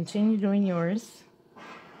can continue doing yours.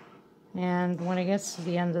 And when it gets to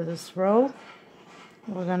the end of this row,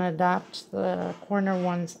 we're going to adapt the corner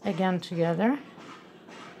ones again together.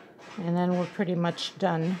 And then we're pretty much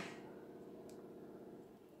done.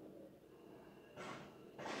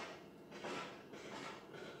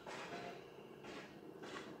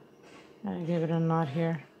 I give it a knot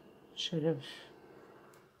here. Should have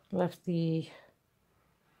left the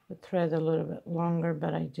thread a little bit longer,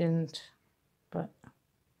 but I didn't. But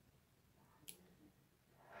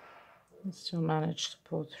I still managed to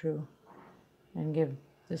pull through and give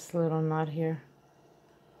this little knot here.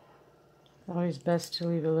 It's always best to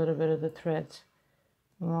leave a little bit of the thread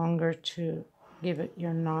longer to give it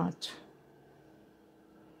your knot.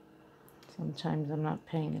 Sometimes I'm not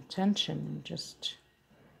paying attention, I'm just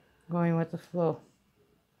going with the flow.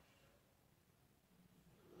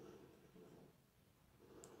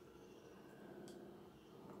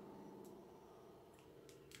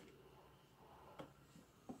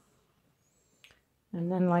 And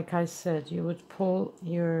then, like I said, you would pull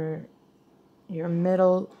your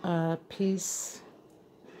middle piece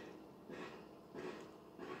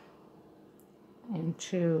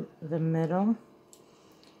into the middle,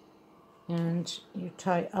 and you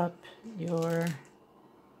tie up your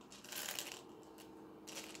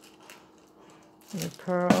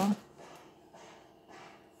pearl.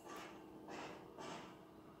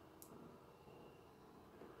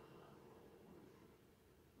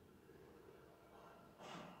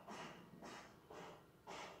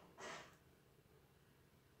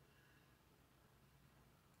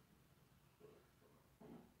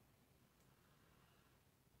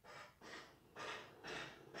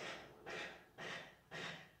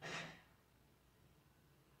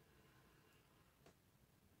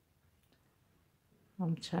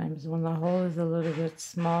 Sometimes when the hole is a little bit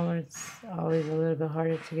smaller, it's always a little bit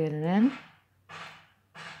harder to get it in.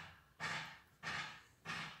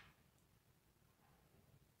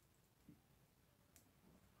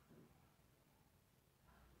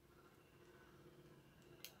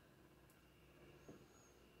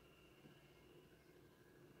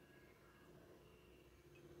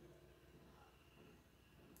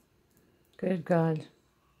 Good God.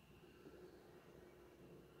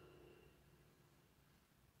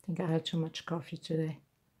 I think I had too much coffee today.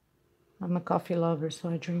 I'm a coffee lover, so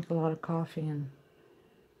I drink a lot of coffee, and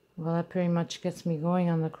well, that pretty much gets me going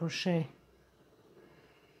on the crochet.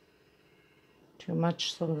 Too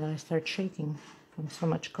much so that I start shaking from so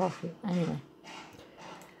much coffee. Anyway.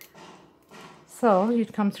 So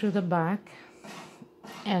you'd come through the back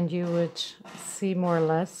and you would see more or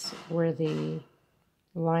less where the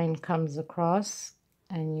line comes across,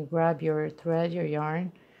 and you grab your thread, your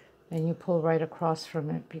yarn, and you pull right across from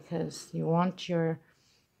it, because you want your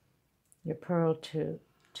pearl to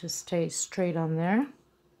stay straight on there.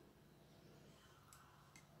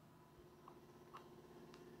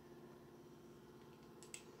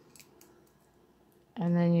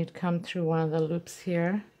 And then you'd come through one of the loops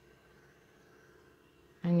here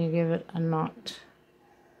and you give it a knot.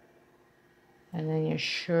 And then you're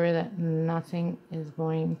sure that nothing is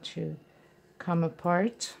going to come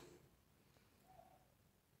apart.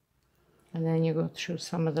 And then you go through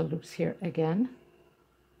some of the loops here again.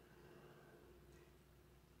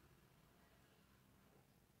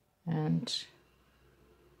 And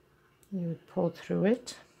You would pull through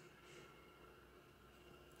it.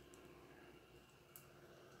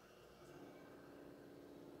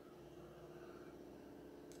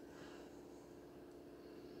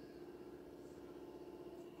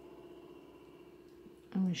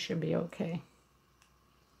 And we should be okay.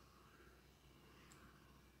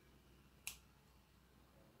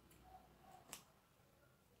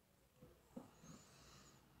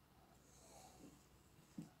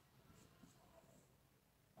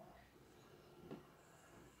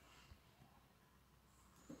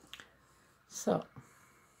 So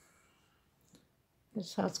this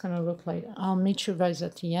is how it's going to look like. I'll meet you guys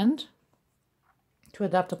at the end to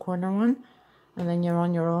adapt the corner one, and then you're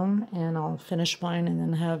on your own, and I'll finish mine and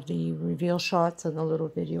then have the reveal shots and the little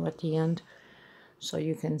video at the end so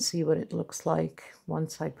you can see what it looks like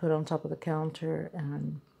once I put it on top of the counter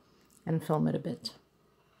and film it a bit.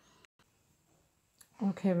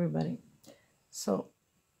 Okay, everybody, so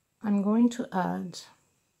I'm going to add,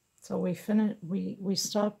 so we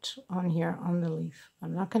stopped on here on the leaf.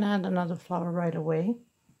 I'm not going to add another flower right away,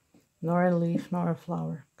 nor a leaf nor a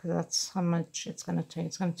flower, because that's how much it's going to take.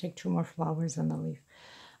 It's going to take 2 more flowers than the leaf.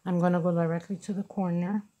 I'm going to go directly to the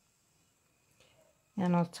corner,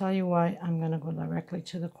 and I'll tell you why I'm going to go directly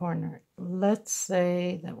to the corner. Let's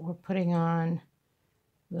say that we're putting on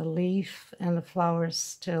the leaf and the flowers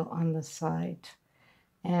still on the side.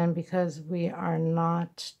 And because we are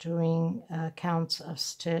not doing counts of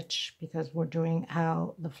stitch, because we're doing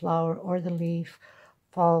how the flower or the leaf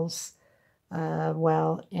falls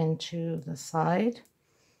well into the side.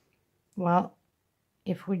 Well,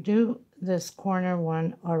 if we do this corner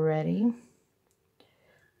one already,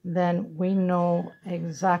 then we know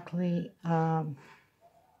exactly more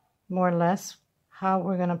or less how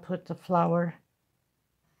we're going to put the flower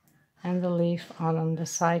and the leaf on the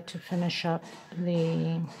side to finish up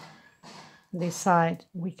the side.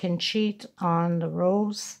 We can cheat on the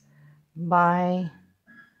rows by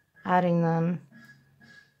adding them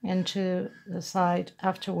into the side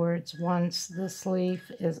afterwards once this leaf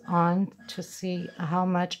is on, to see how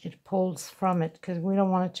much it pulls from it, because we don't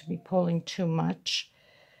want it to be pulling too much,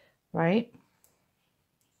 right?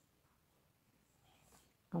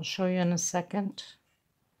 I'll show you in a second.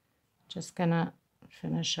 Just gonna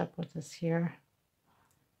finish up with this here,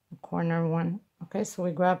 the corner one. Okay, so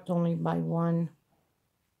we grabbed only by one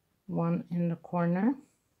in the corner.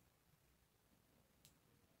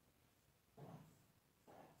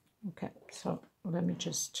 Okay, so let me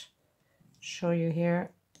just show you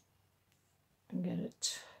here and get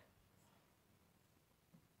it.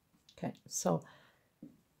 Okay, so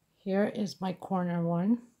here is my corner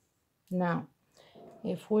one. Now,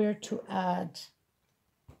 if we're to add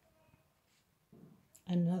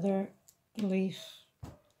another leaf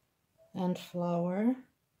and flower,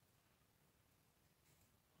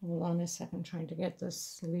 hold on a second, trying to get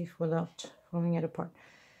this leaf without pulling it apart.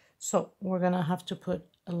 So we're gonna have to put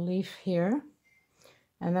a leaf here,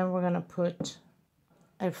 and then we're gonna put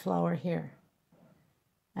a flower here,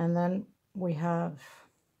 and then we have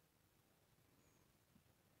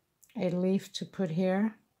a leaf to put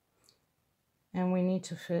here, and we need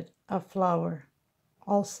to fit a flower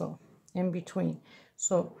also in between.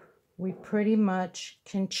 So we pretty much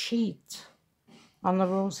can cheat on the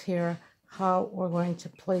rows here how we're going to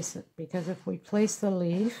place it, because if we place the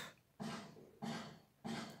leaf,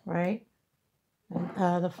 right,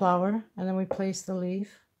 and the flower, and then we place the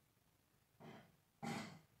leaf,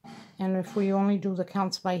 and if we only do the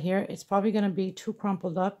counts by here, it's probably going to be too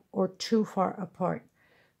crumpled up or too far apart.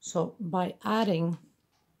 So by adding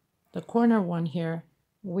the corner one here,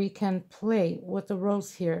 we can play with the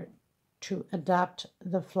rows here to adapt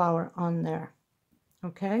the flower on there.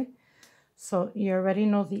 Okay, so you already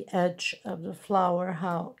know the edge of the flower,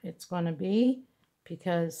 how it's going to be,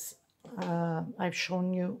 because I've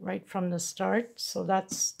shown you right from the start. So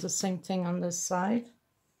that's the same thing on this side.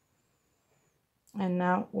 And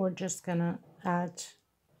now we're just gonna add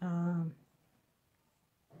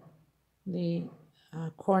the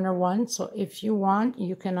corner one. So if you want,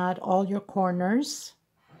 you can add all your corners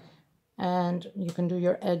and you can do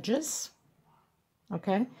your edges,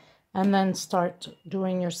 okay, and then start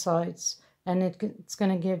doing your sides. And it's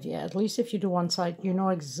going to give you, at least if you do one side, you know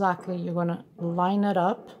exactly, you're going to line it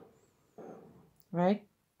up, right?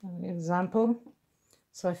 Example,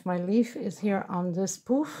 so if my leaf is here on this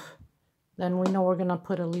poof, then we know we're going to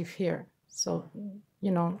put a leaf here. So,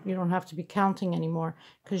 you know, you don't have to be counting anymore,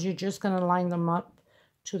 because you're just going to line them up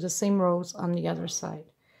to the same rows on the other side.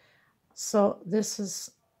 So this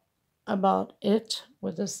is about it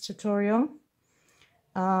with this tutorial.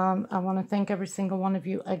 I want to thank every single one of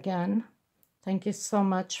you again. Thank you so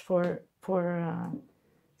much for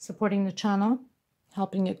supporting the channel,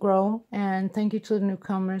 helping it grow. And thank you to the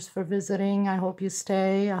newcomers for visiting. I hope you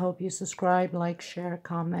stay. I hope you subscribe, like, share,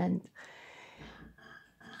 comment.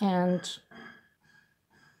 And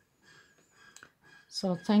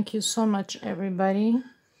so thank you so much, everybody.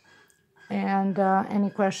 And any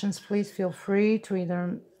questions, please feel free to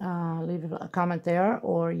either leave a comment there,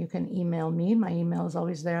 or you can email me. My email is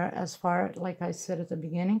always there. As far, like I said at the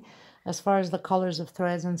beginning, as far as the colors of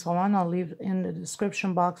threads and so on, I'll leave in the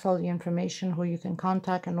description box all the information who you can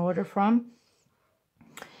contact and order from.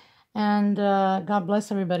 And God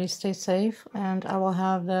bless everybody. Stay safe. And I will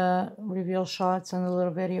have the reveal shots and the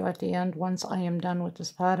little video at the end once I am done with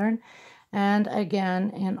this pattern. And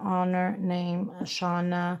again, in honor, name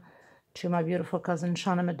Shauna, to my beautiful cousin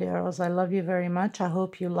Shauna Medeiros. I love you very much. I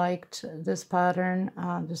hope you liked this pattern,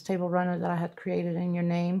 this table runner that I had created in your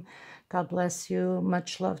name. God bless you.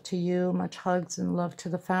 Much love to you. Much hugs and love to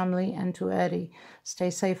the family and to Eddie. Stay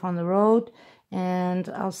safe on the road. And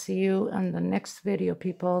I'll see you in the next video,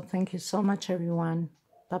 people. Thank you so much, everyone.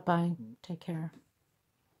 Bye-bye. Take care.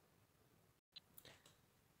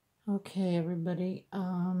 Okay, everybody.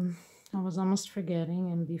 I was almost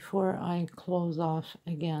forgetting. And before I close off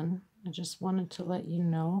again, I just wanted to let you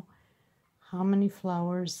know how many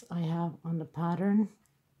flowers I have on the pattern,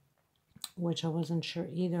 which I wasn't sure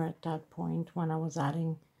either at that point when I was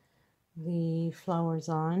adding the flowers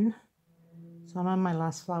on. So I'm on my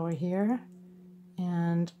last flower here,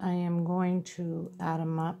 and I am going to add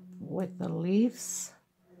them up with the leaves.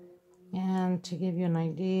 And to give you an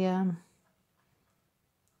idea,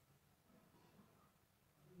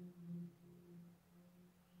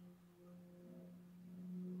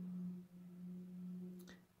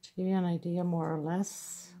 more or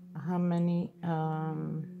less how many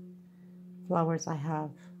flowers I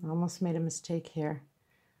have. I almost made a mistake here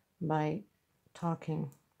by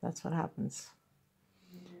talking. That's what happens.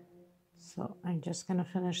 So I'm just going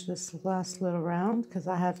to finish this last little round because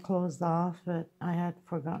I had closed off, but I had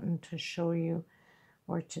forgotten to show you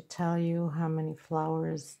or to tell you how many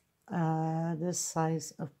flowers this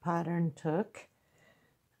size of pattern took.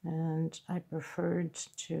 And I preferred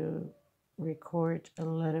to record a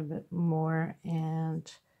little bit more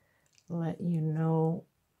and let you know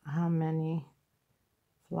how many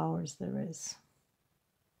flowers there is.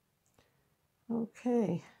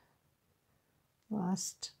 Okay,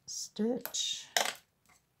 last stitch.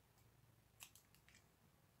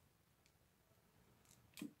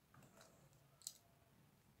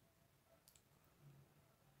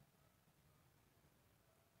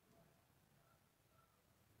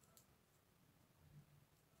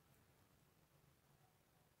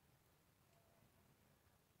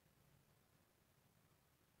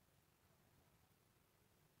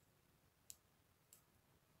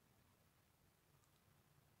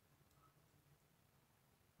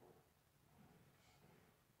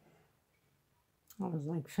 I was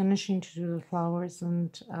like finishing to do the flowers,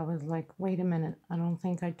 and I was like, wait a minute, I don't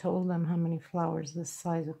think I told them how many flowers this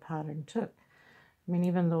size of pattern took. I mean,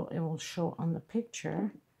 even though it will show on the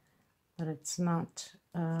picture, but it's not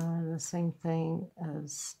the same thing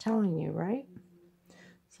as telling you, right?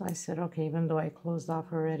 So I said, okay, even though I closed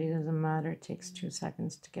off already, doesn't matter. It takes 2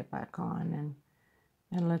 seconds to get back on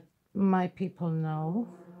and let my people know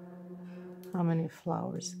how many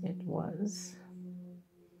flowers it was.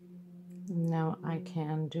 Now I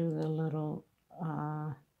can do the little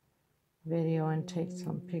video and take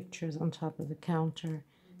some pictures on top of the counter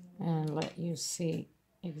and let you see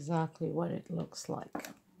exactly what it looks like.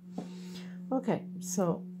 Okay,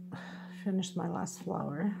 so finished my last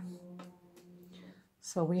flower.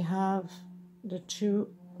 So we have the 2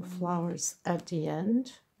 flowers at the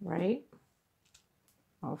end, right?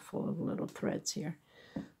 All full of little threads here.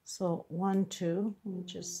 So 1, 2, let me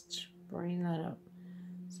just bring that up.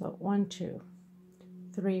 So 1, 2,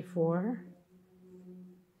 3, 4,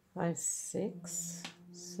 5, 6,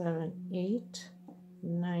 7, 8,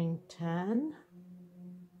 9, 10,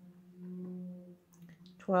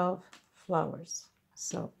 12 flowers.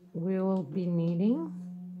 So we will be needing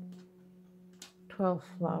 12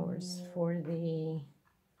 flowers for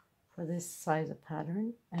this size of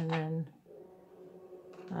pattern, and then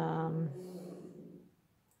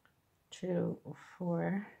 2,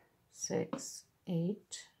 4, 6,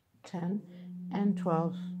 8, 10, and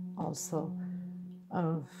 12 also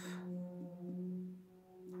of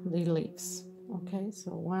the leaves. Okay,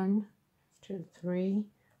 so 1, 2, 3,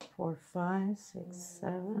 4, 5, 6,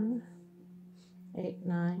 7, 8,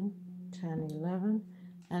 9, 10, 11,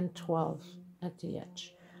 and 12 at the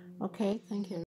edge. Okay, thank you.